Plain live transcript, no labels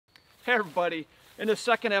Hey everybody, in the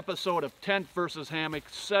second episode of Tent versus Hammock,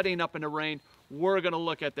 setting up in the rain, we're going to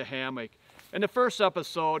look at the hammock. In the first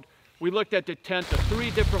episode, we looked at the tent, the 3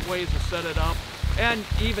 different ways to set it up and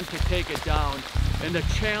even to take it down, and the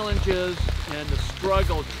challenges and the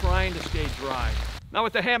struggle trying to stay dry. Now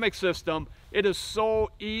with the hammock system, it is so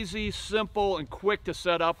easy, simple, and quick to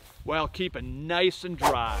set up while keeping nice and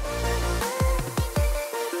dry.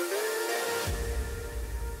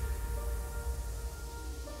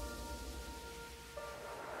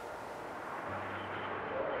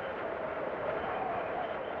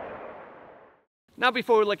 Now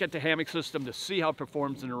before we look at the hammock system to see how it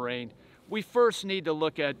performs in the rain, we first need to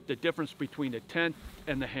look at the difference between the tent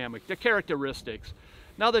and the hammock, the characteristics.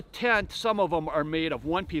 Now the tent, some of them are made of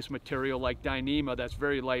one-piece material like Dyneema that's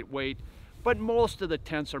very lightweight, but most of the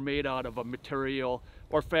tents are made out of a material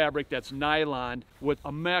or fabric that's nylon with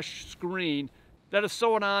a mesh screen that is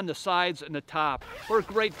sewn on the sides and the top for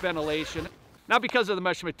great ventilation. Now because of the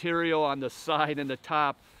mesh material on the side and the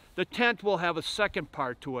top, the tent will have a second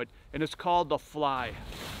part to it, and it's called the fly,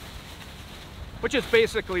 which is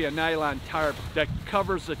basically a nylon tarp that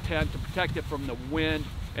covers the tent to protect it from the wind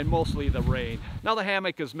and mostly the rain. Now the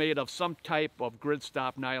hammock is made of some type of grid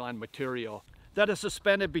stop nylon material that is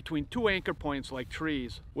suspended between 2 anchor points like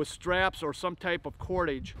trees with straps or some type of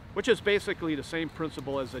cordage, which is basically the same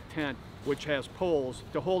principle as a tent, which has poles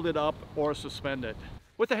to hold it up or suspend it.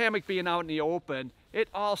 With the hammock being out in the open, it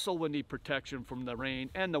also will need protection from the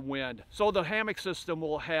rain and the wind. So the hammock system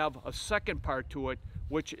will have a second part to it,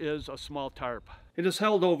 which is a small tarp. It is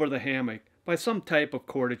held over the hammock by some type of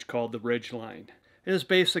cordage called the ridge line. It is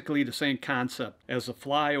basically the same concept as the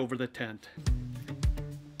fly over the tent.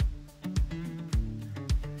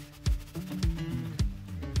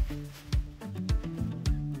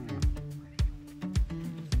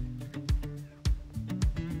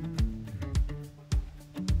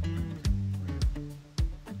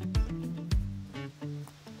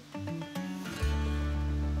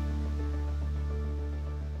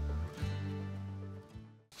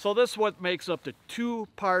 So this is what makes up the 2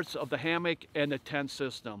 parts of the hammock and the tent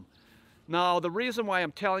system. Now the reason why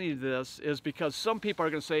I'm telling you this is because some people are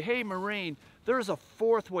going to say, hey Marine, there's a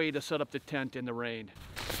 4th way to set up the tent in the rain.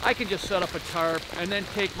 I can just set up a tarp and then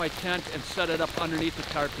take my tent and set it up underneath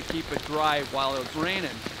the tarp to keep it dry while it's raining.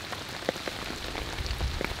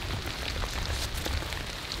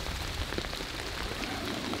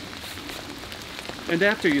 And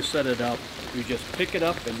after you set it up, you just pick it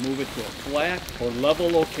up and move it to a flat or level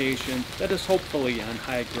location that is hopefully on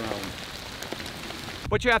high ground.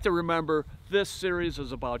 But you have to remember, this series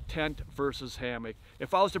is about tent versus hammock.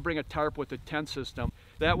 If I was to bring a tarp with a tent system,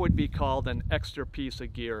 that would be called an extra piece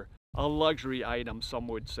of gear, a luxury item, some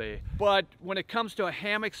would say. But when it comes to a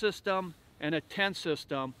hammock system and a tent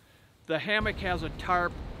system, the hammock has a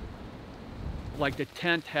tarp like the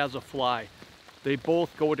tent has a fly. They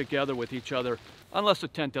both go together with each other, unless the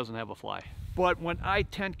tent doesn't have a fly. But when I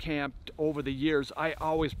tent camped over the years, I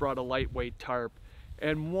always brought a lightweight tarp.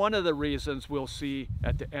 And one of the reasons we'll see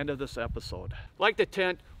at the end of this episode. Like the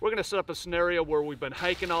tent, we're gonna set up a scenario where we've been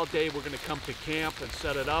hiking all day, we're gonna come to camp and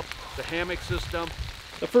set it up, the hammock system.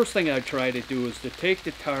 The first thing I try to do is to take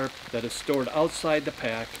the tarp that is stored outside the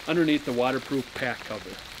pack, underneath the waterproof pack cover,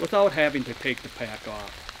 without having to take the pack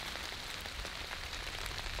off.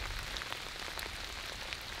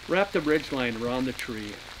 Wrap the ridge line around the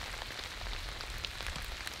tree.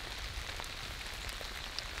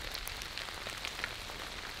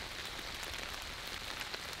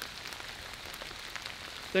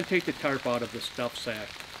 Then take the tarp out of the stuff sack.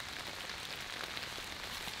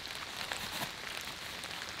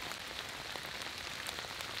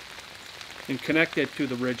 And connect it to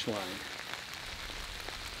the ridge line.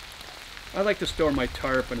 I like to store my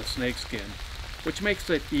tarp in a snakeskin, which makes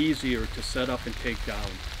it easier to set up and take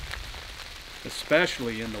down,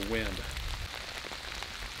 especially in the wind.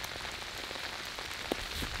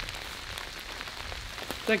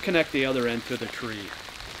 Then connect the other end to the tree.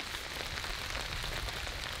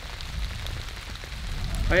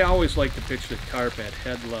 I always like to pitch the tarp at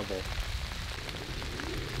head level.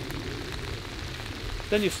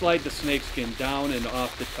 Then you slide the snakeskin down and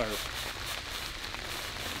off the tarp.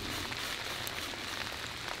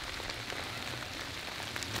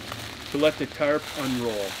 To let the tarp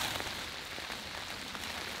unroll.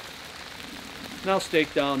 Now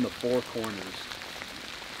stake down the 4 corners.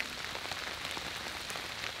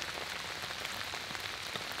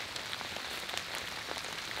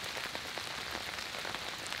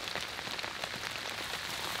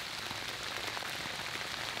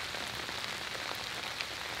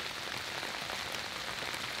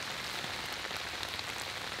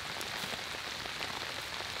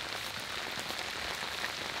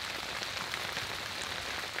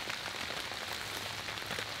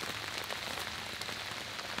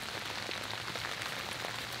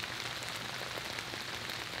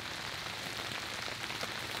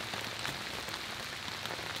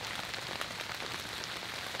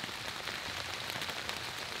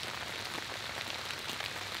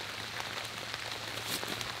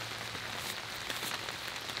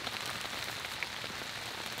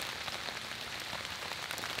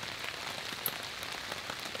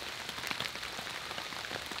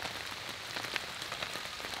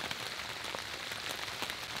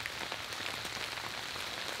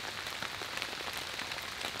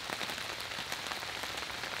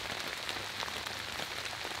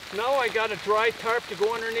 Now I got a dry tarp to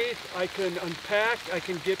go underneath. I can unpack, I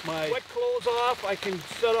can get my wet clothes off, I can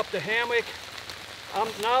set up the hammock. I'm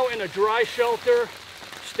now in a dry shelter,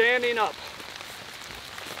 standing up.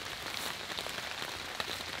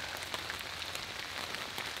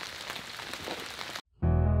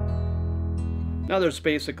 Now there's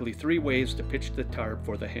basically 3 ways to pitch the tarp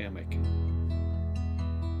for the hammock.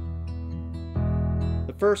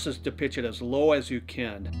 The first is to pitch it as low as you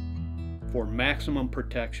can for maximum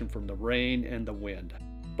protection from the rain and the wind.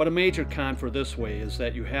 But a major con for this way is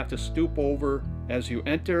that you have to stoop over as you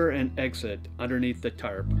enter and exit underneath the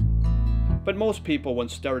tarp. But most people, when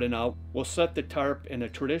starting out, will set the tarp in a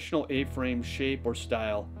traditional A-frame shape or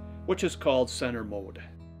style, which is called center mode.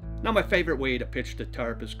 Now my favorite way to pitch the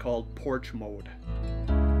tarp is called porch mode.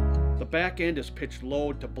 The back end is pitched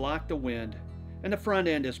low to block the wind, and the front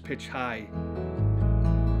end is pitched high,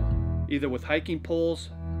 either with hiking poles,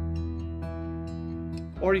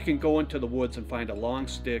 or you can go into the woods and find a long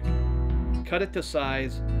stick, cut it to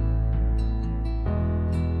size,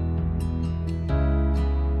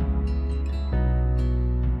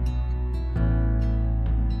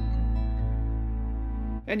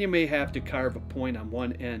 and you may have to carve a point on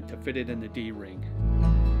one end to fit it in the D-ring.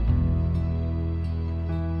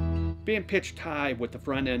 Being pitched high with the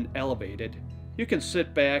front end elevated, you can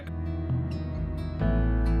sit back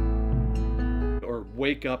or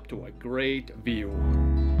wake up to a great view.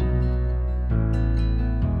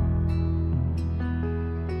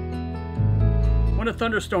 When a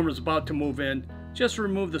thunderstorm is about to move in, just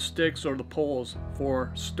remove the sticks or the poles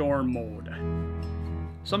for storm mode.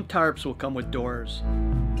 Some tarps will come with doors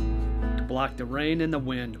to block the rain and the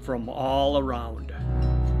wind from all around.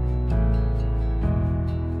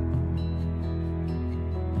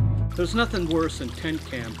 There's nothing worse than tent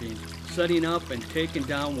camping, setting up and taking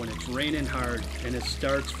down when it's raining hard and it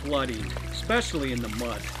starts flooding, especially in the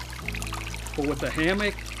mud. But with the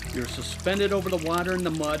hammock, you're suspended over the water and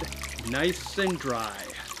the mud, nice and dry.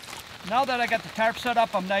 Now that I got the tarp set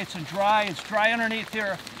up, I'm nice and dry. It's dry underneath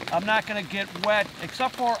here. I'm not going to get wet,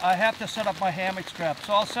 except for I have to set up my hammock straps.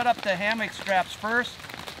 So I'll set up the hammock straps first,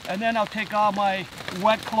 and then I'll take all my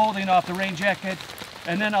wet clothing off, the rain jacket,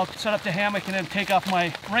 and then I'll set up the hammock and then take off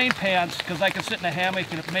my rain pants, because I can sit in the hammock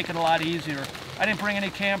and it'll make it a lot easier. I didn't bring any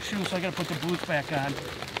camp shoes, so I got to put the boots back on.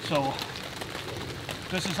 So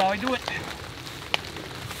this is how I do it.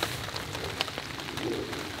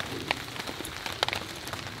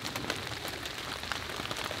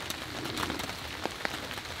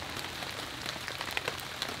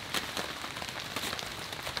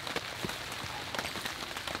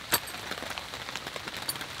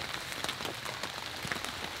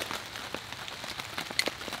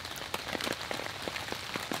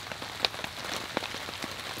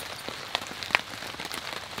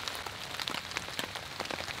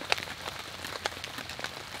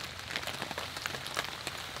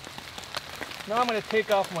 Now I'm going to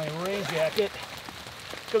take off my rain jacket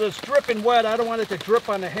because it's dripping wet. I don't want it to drip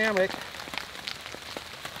on the hammock.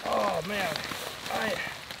 Oh man,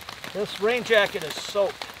 this rain jacket is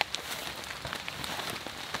soaked.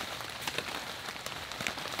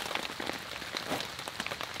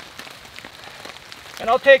 And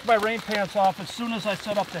I'll take my rain pants off as soon as I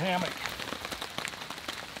set up the hammock.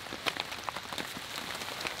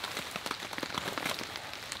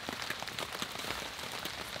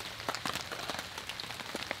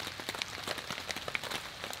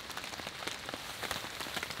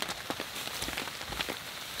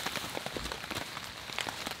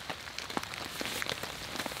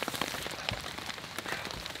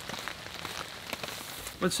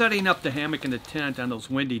 When setting up the hammock and the tent on those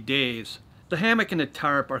windy days, the hammock and the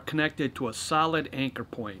tarp are connected to a solid anchor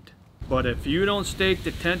point. But if you don't stake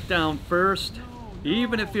the tent down first,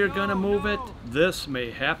 even if you're gonna move it, this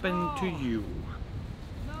may happen to you.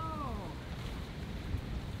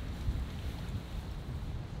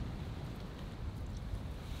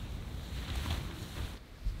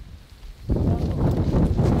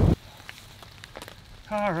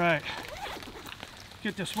 All right.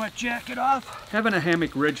 Get this wet jacket off. Having a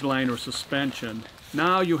hammock ridge line or suspension,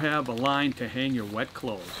 now you have a line to hang your wet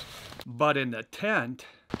clothes. But in the tent...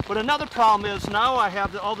 But another problem is now I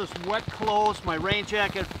have all this wet clothes, my rain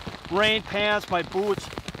jacket, rain pants, my boots.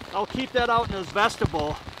 I'll keep that out in this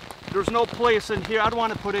vestibule. There's no place in here. I don't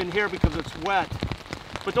want to put it in here because it's wet.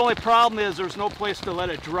 But the only problem is there's no place to let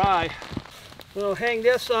it dry. We'll hang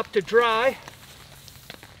this up to dry.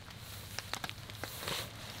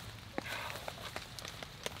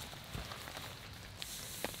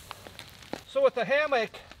 So with the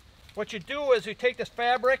hammock, what you do is you take this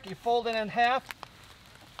fabric, you fold it in half,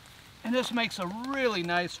 and this makes a really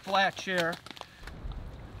nice flat chair.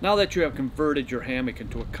 Now that you have converted your hammock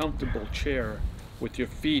into a comfortable chair with your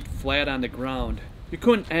feet flat on the ground, you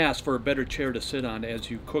couldn't ask for a better chair to sit on as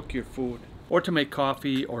you cook your food or to make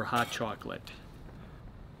coffee or hot chocolate.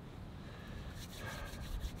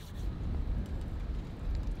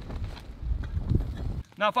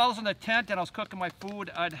 Now if I was in a tent and I was cooking my food,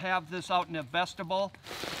 I'd have this out in the vestibule.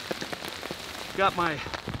 Got my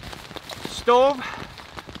stove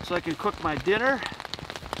so I can cook my dinner.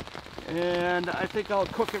 And I think I'll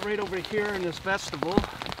cook it right over here in this vestibule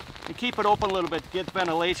and keep it open a little bit to get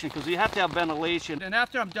ventilation, because you have to have ventilation. And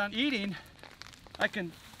after I'm done eating, I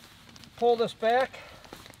can pull this back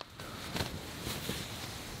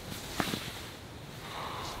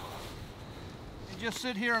and just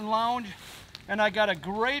sit here and lounge. And I got a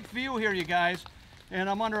great view here, you guys. And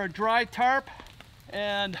I'm under a dry tarp.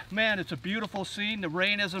 And man, it's a beautiful scene. The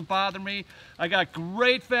rain isn't bothering me. I got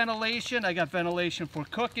great ventilation. I got ventilation for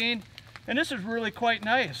cooking. And this is really quite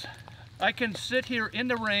nice. I can sit here in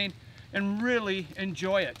the rain and really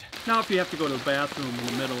enjoy it. Now if you have to go to the bathroom in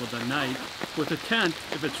the middle of the night, with a tent,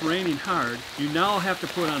 if it's raining hard, you now have to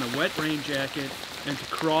put on a wet rain jacket and to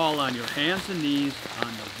crawl on your hands and knees on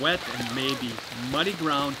the wet and maybe muddy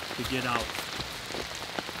ground to get out.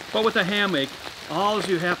 But with a hammock, all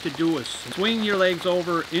you have to do is swing your legs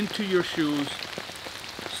over into your shoes,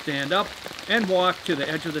 stand up, and walk to the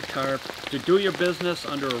edge of the tarp to do your business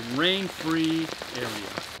under a rain-free area.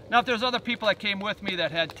 Now if there's other people that came with me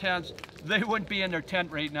that had tents, they wouldn't be in their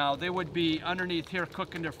tent right now. They would be underneath here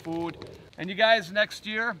cooking their food. And you guys, next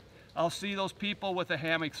year, I'll see those people with a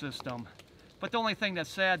hammock system. But the only thing that's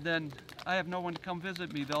sad then, I have no one to come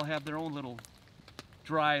visit me. They'll have their own little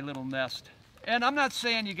dry little nest. And I'm not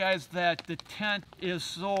saying, you guys, that the tent is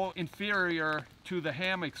so inferior to the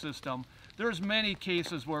hammock system. There's many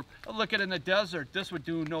cases where, look at in the desert, this would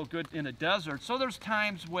do no good in a desert. So there's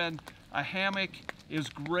times when a hammock is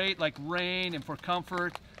great, like rain and for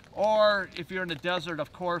comfort, or if you're in the desert,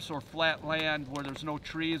 of course, or flat land where there's no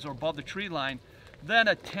trees or above the tree line, then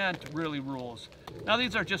a tent really rules. Now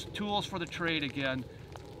these are just tools for the trade again.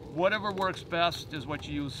 Whatever works best is what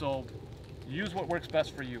you use, so use what works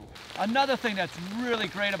best for you. Another thing that's really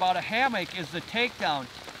great about a hammock is the takedown.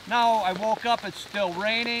 Now I woke up, it's still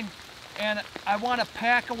raining, and I want to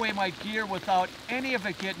pack away my gear without any of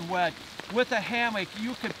it getting wet. With a hammock,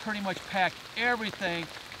 you could pretty much pack everything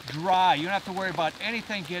dry. You don't have to worry about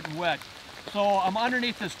anything getting wet. So I'm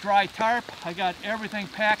underneath this dry tarp. I got everything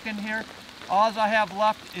packed in here. All I have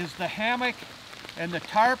left is the hammock and the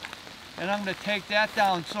tarp, and I'm going to take that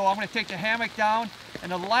down. So I'm going to take the hammock down,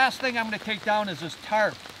 and the last thing I'm going to take down is this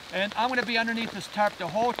tarp. And I'm going to be underneath this tarp the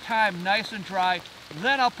whole time, nice and dry.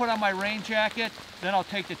 Then I'll put on my rain jacket, then I'll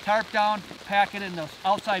take the tarp down, pack it in the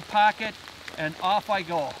outside pocket, and off I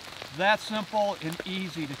go. That's simple and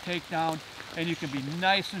easy to take down, and you can be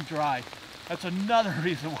nice and dry. That's another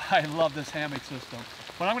reason why I love this hammock system.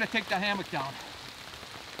 But I'm going to take the hammock down.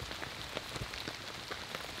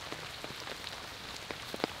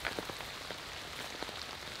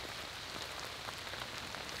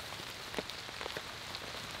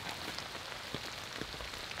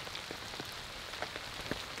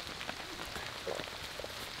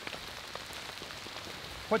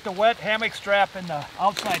 Put the wet hammock strap in the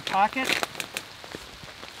outside pocket.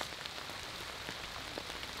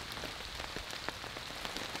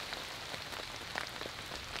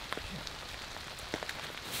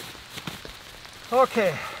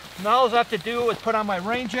 Okay, now all I have to do is put on my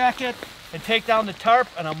rain jacket and take down the tarp,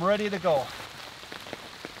 and I'm ready to go.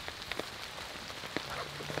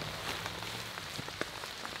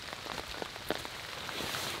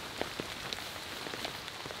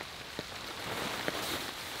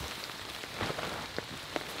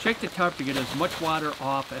 Shake the tarp to get as much water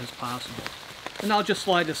off as possible. And I'll just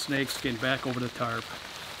slide the snake skin back over the tarp.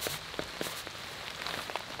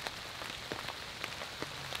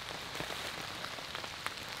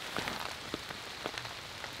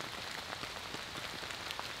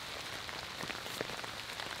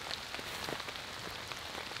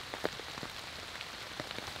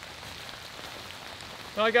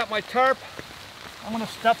 Now I got my tarp. I'm going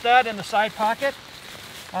to stuff that in the side pocket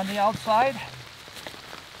on the outside.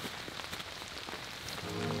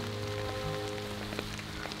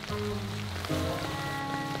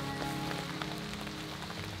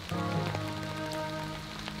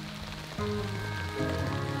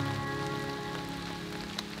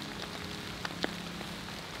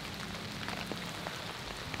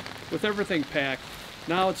 With everything packed,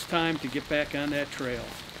 now it's time to get back on that trail.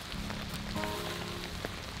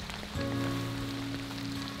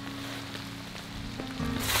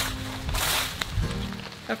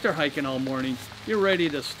 After hiking all morning, you're ready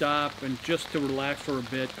to stop and just to relax for a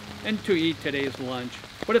bit and to eat today's lunch.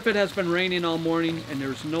 But if it has been raining all morning and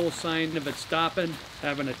there's no sign of it stopping,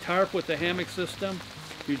 having a tarp with the hammock system,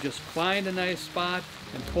 you just find a nice spot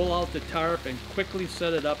and pull out the tarp and quickly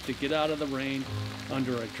set it up to get out of the rain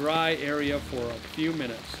under a dry area for a few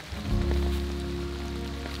minutes.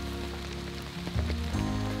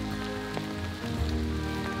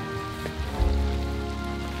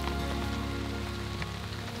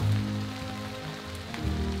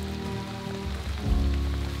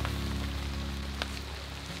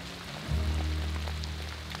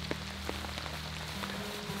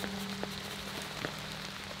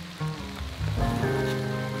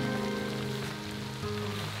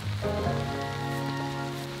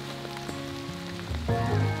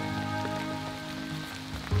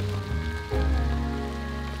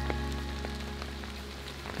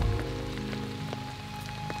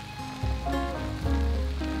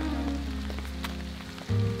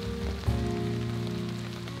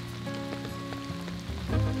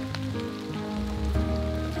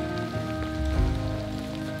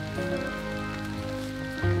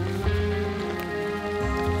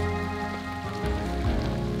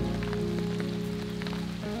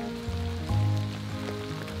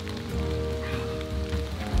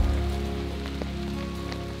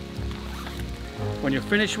 When you're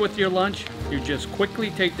finished with your lunch, you just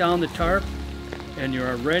quickly take down the tarp and you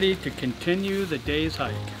are ready to continue the day's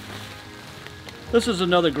hike. This is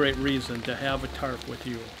another great reason to have a tarp with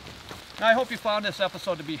you. I hope you found this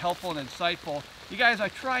episode to be helpful and insightful. You guys, I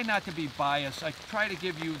try not to be biased. I try to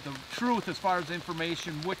give you the truth as far as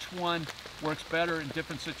information, which one works better in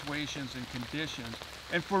different situations and conditions.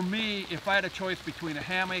 And for me, if I had a choice between a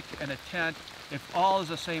hammock and a tent, if all is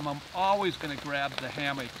the same, I'm always going to grab the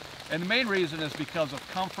hammock. And the main reason is because of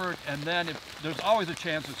comfort, and then there's always a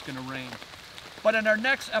chance it's going to rain. But in our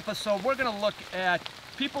next episode, we're going to look at,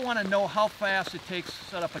 people want to know how fast it takes to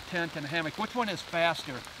set up a tent and a hammock. Which one is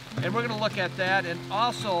faster? And we're going to look at that, and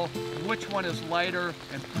also which one is lighter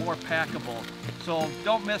and more packable. So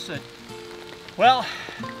don't miss it. Well,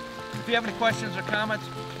 if you have any questions or comments,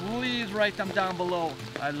 please write them down below.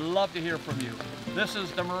 I'd love to hear from you. This is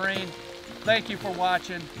The Marine. Thank you for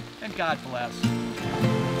watching, and God bless.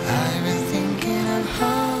 I've been thinking of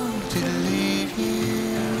how to leave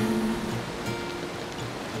you.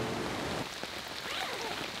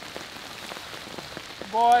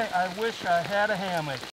 Boy, I wish I had a hammock.